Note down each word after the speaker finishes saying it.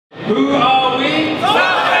Who are we?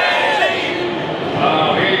 Software AG!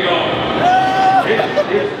 Oh, here you go.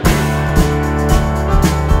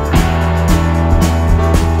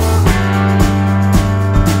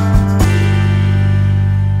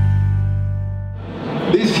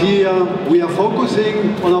 This year we are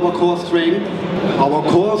focusing on our core strength. Our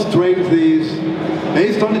core strength is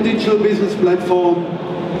based on the digital business platform,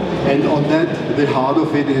 and on that the heart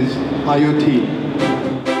of it is IoT.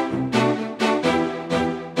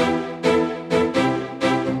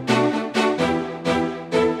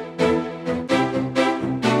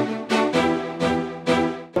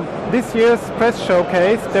 This year's press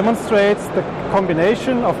showcase demonstrates the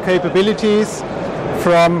combination of capabilities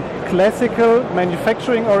from classical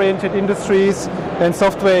manufacturing-oriented industries and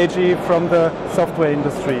Software AG from the software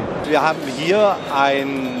industry. Wir haben hier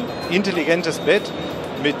ein intelligentes Bett,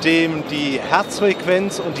 mit dem die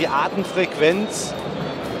Herzfrequenz und die Atemfrequenz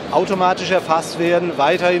automatisch erfasst werden.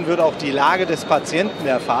 Weiterhin wird auch die Lage des Patienten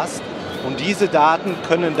erfasst und diese Daten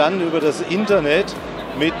können dann über das Internet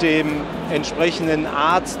mit dem entsprechenden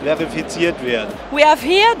Arzt verifiziert werden. We have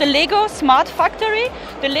here the Lego Smart Factory.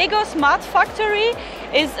 The Lego Smart Factory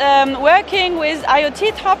is working with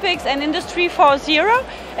IoT topics and Industry 4.0,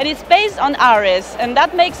 and it's based on RS, and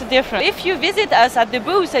that makes a difference. If you visit us at the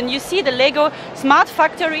booth and you see the Lego Smart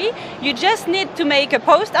Factory, you just need to make a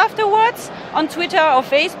post afterwards on Twitter or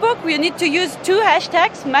Facebook. You need to use 2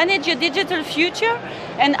 hashtags, Manage Your Digital Future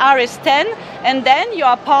and RS10, and then you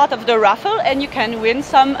are part of the raffle and you can win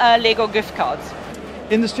some Lego gift cards.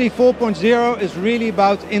 Industry 4.0 is really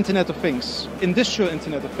about Internet of Things, industrial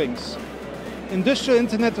Internet of Things. Industrial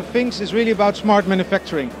Internet of Things is really about smart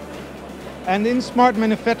manufacturing. And in smart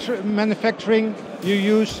manufacturing, you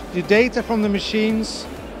use the data from the machines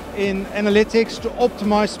in analytics to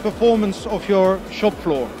optimize the performance of your shop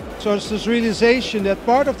floor. So it's this realization that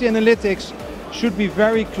part of the analytics should be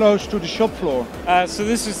very close to the shop floor. So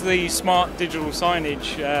this is the smart digital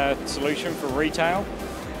signage solution for retail.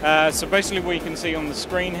 So basically what you can see on the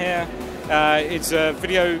screen here, it's a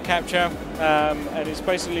video capture and it's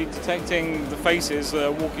basically detecting the faces that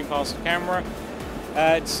are walking past the camera.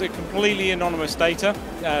 It's a completely anonymous data,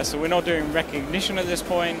 so we're not doing recognition at this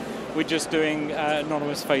point, we're just doing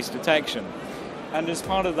anonymous face detection. And as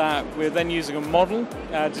part of that, we're then using a model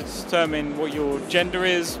to determine what your gender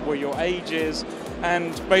is, what your age is,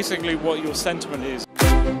 and basically what your sentiment is.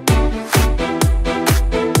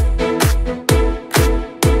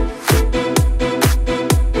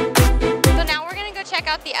 So now we're going to go check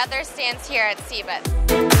out the other stands here at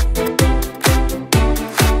CeBIT.